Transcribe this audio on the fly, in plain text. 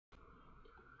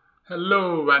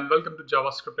Hello and welcome to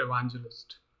JavaScript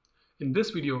Evangelist. In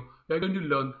this video, we are going to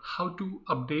learn how to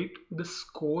update the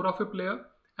score of a player.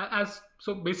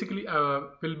 Basically,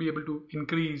 we'll be able to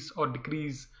increase or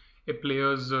decrease a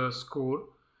player's score.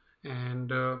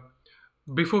 And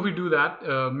Before we do that,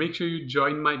 make sure you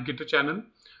join my Gitter channel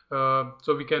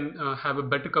so we can have a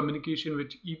better communication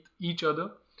with each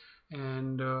other.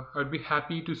 And I'd be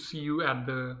happy to see you at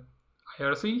the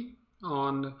IRC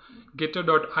on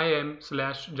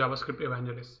gitter.im/JavaScript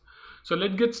Evangelist. So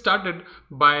let's get started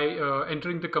by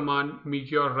entering the command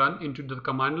Meteor Run into the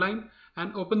command line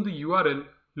and open the URL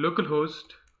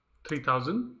localhost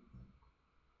 3000.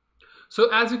 So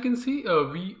as you can see,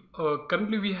 we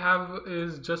currently we have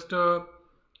is just a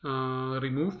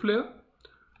remove player.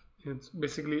 It's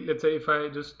basically, let's say if I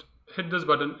just hit this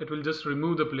button, it will just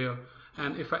remove the player.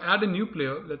 And if I add a new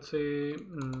player, let's say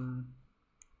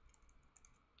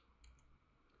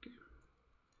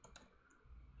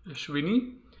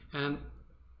Ashwini, and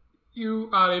you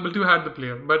are able to add the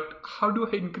player. But how do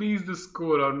I increase the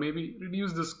score or maybe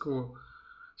reduce the score?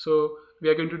 So we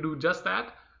are going to do just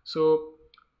that. So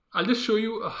I'll just show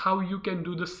you how you can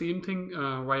do the same thing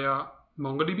via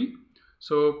MongoDB.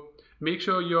 So make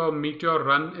sure your Meteor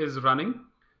Run is running.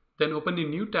 Then open a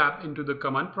new tab into the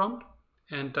command prompt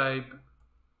and type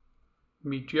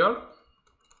Meteor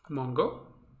Mongo.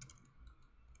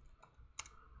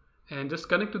 And just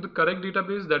connect to the correct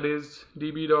database, that is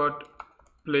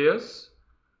db.players.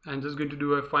 I'm just going to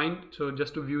do a find, so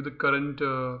just to view the current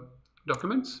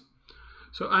documents.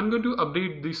 So I'm going to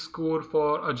update the score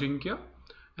for Ajinkya,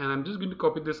 and I'm just going to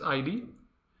copy this ID,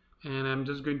 and I'm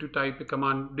just going to type a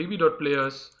command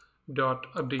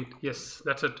db.players.update. Yes,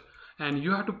 that's it. And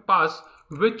you have to pass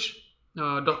which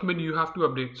document you have to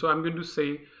update. So I'm going to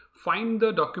say find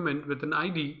the document with an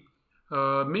ID.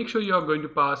 Make sure you are going to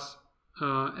pass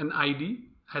an ID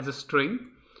as a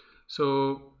string.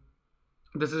 So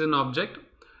this is an object,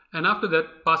 and after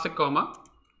that pass a comma.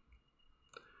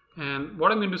 And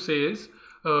what I'm going to say is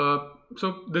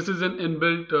so this is an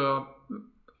inbuilt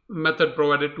method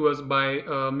provided to us by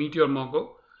Meteor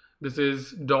Mongo. This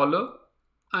is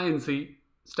 $inc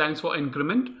stands for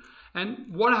increment,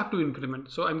 and what I have to increment.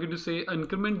 So I'm going to say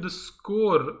increment the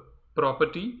score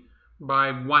property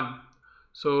by 1.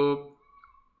 So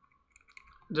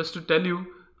just to tell you,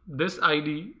 this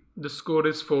ID, the score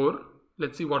is 4.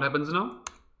 Let's see what happens now.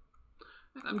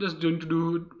 I'm just going to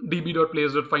do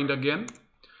db.players.find again,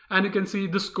 and you can see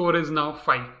the score is now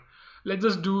 5. Let's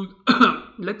just do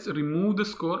let's remove the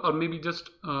score, or maybe just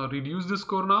reduce the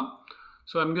score now.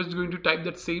 So I'm just going to type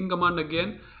that same command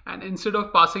again, and instead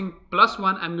of passing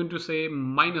 +1, I'm going to say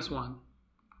 -1.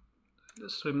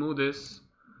 Just remove this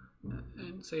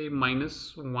and say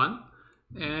 -1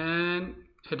 and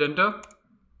hit enter.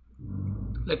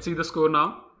 Let's see the score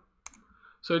now.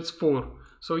 So it's 4.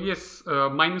 So yes,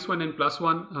 -1 and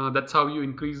 +1, that's how you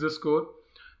increase the score.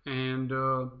 And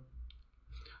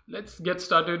let's get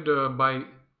started by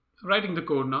writing the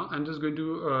code now. I'm just going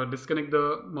to disconnect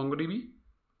the MongoDB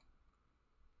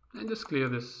and just clear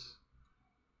this.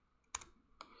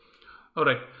 All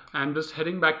right, I'm just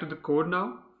heading back to the code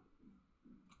now.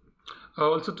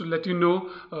 Also to let you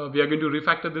know, we are going to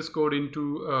refactor this code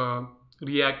into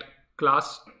React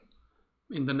class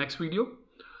in the next video.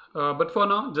 But for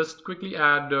now, just quickly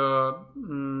add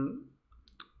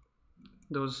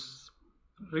those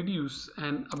reduce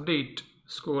and update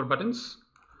score buttons.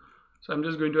 So I'm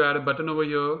just going to add a button over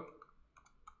here,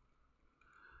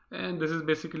 and this is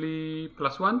basically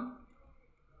 +1,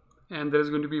 and there is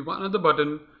going to be one other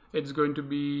button. It's going to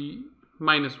be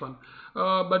 -1,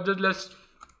 but just let's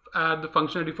add the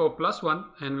functionality for +1,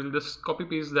 and we'll just copy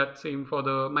paste that same for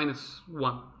the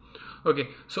 -1. Okay,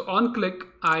 so on click,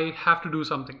 I have to do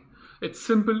something. It's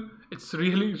simple. It's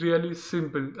really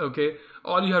simple. Okay,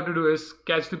 all you have to do is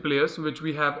catch the players, which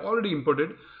we have already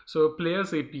imported. So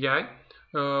players API,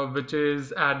 which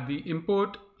is at the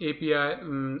import API,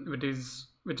 which is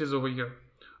over here.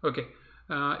 Okay,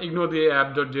 ignore the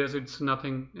app.js. It's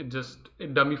nothing. It's just a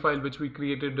dummy file which we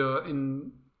created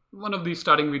in one of the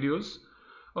starting videos.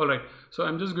 All right, so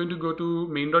I'm just going to go to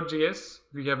main.js.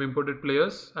 We have imported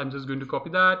players. I'm just going to copy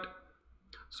that.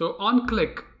 So on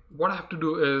click, what I have to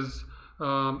do is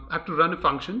I have to run a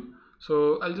function.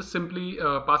 So I'll just simply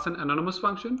pass an anonymous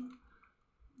function,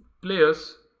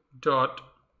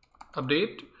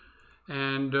 players.update,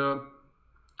 and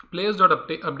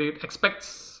players.update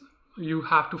expects you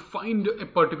have to find a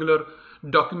particular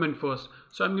document first.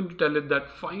 So I'm going to tell it that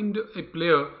find a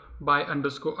player by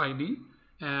 _ID,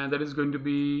 and that is going to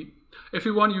be, if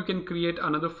you want, you can create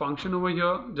another function over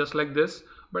here just like this,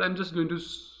 but I'm just going to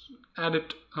add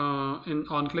it in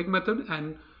onClick method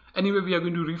and Anyway, we are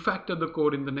going to refactor the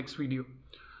code in the next video.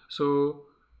 So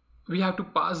we have to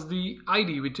pass the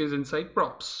ID which is inside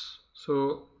props.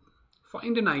 So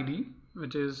find an ID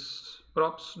which is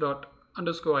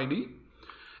props._id,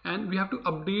 and we have to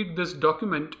update this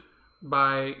document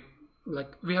by,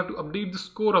 like, we have to update the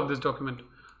score of this document.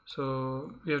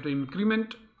 So we have to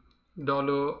increment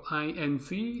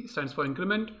 $inc stands for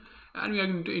increment, and we are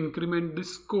going to increment the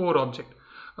score object.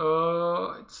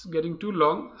 It's getting too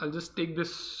long. I'll just take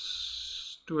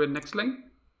this to a next line.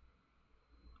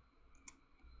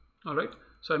 All right,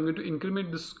 so I'm going to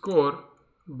increment the score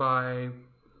by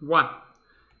 1,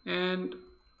 and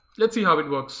let's see how it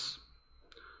works.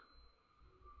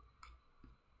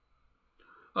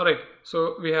 All right,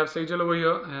 so we have Sejal over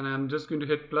here, and I'm just going to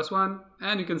hit +1,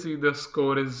 and you can see the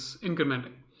score is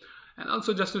incrementing. And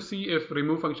also, just to see if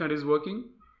remove functionality is working,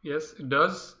 yes, it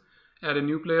does. Add a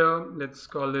new player. Let's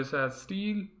call this as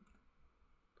steel.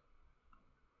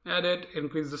 Add it,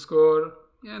 increase the score,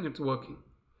 and it's working.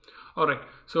 All right,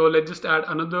 so let's just add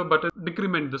another button,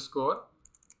 decrement the score.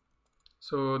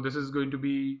 So this is going to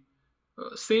be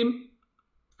same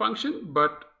function,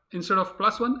 but instead of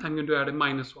 +1, I'm going to add a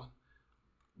 -1.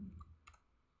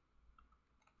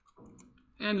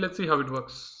 And let's see how it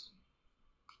works.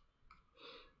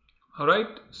 All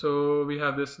right, so we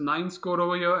have this 9 score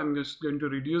over here. I'm just going to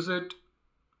reduce it.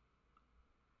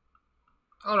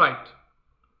 All right,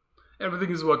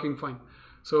 everything is working fine.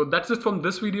 So that's it from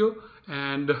this video,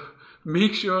 and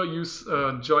make sure you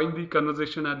join the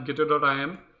conversation at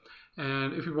gitter.im.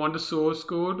 And if you want the source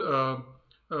code,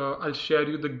 I'll share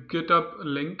you the GitHub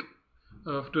link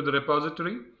to the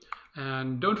repository.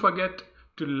 And don't forget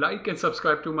to like and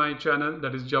subscribe to my channel,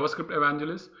 that is JavaScript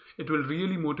Evangelist. It will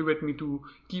really motivate me to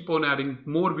keep on adding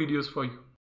more videos for you.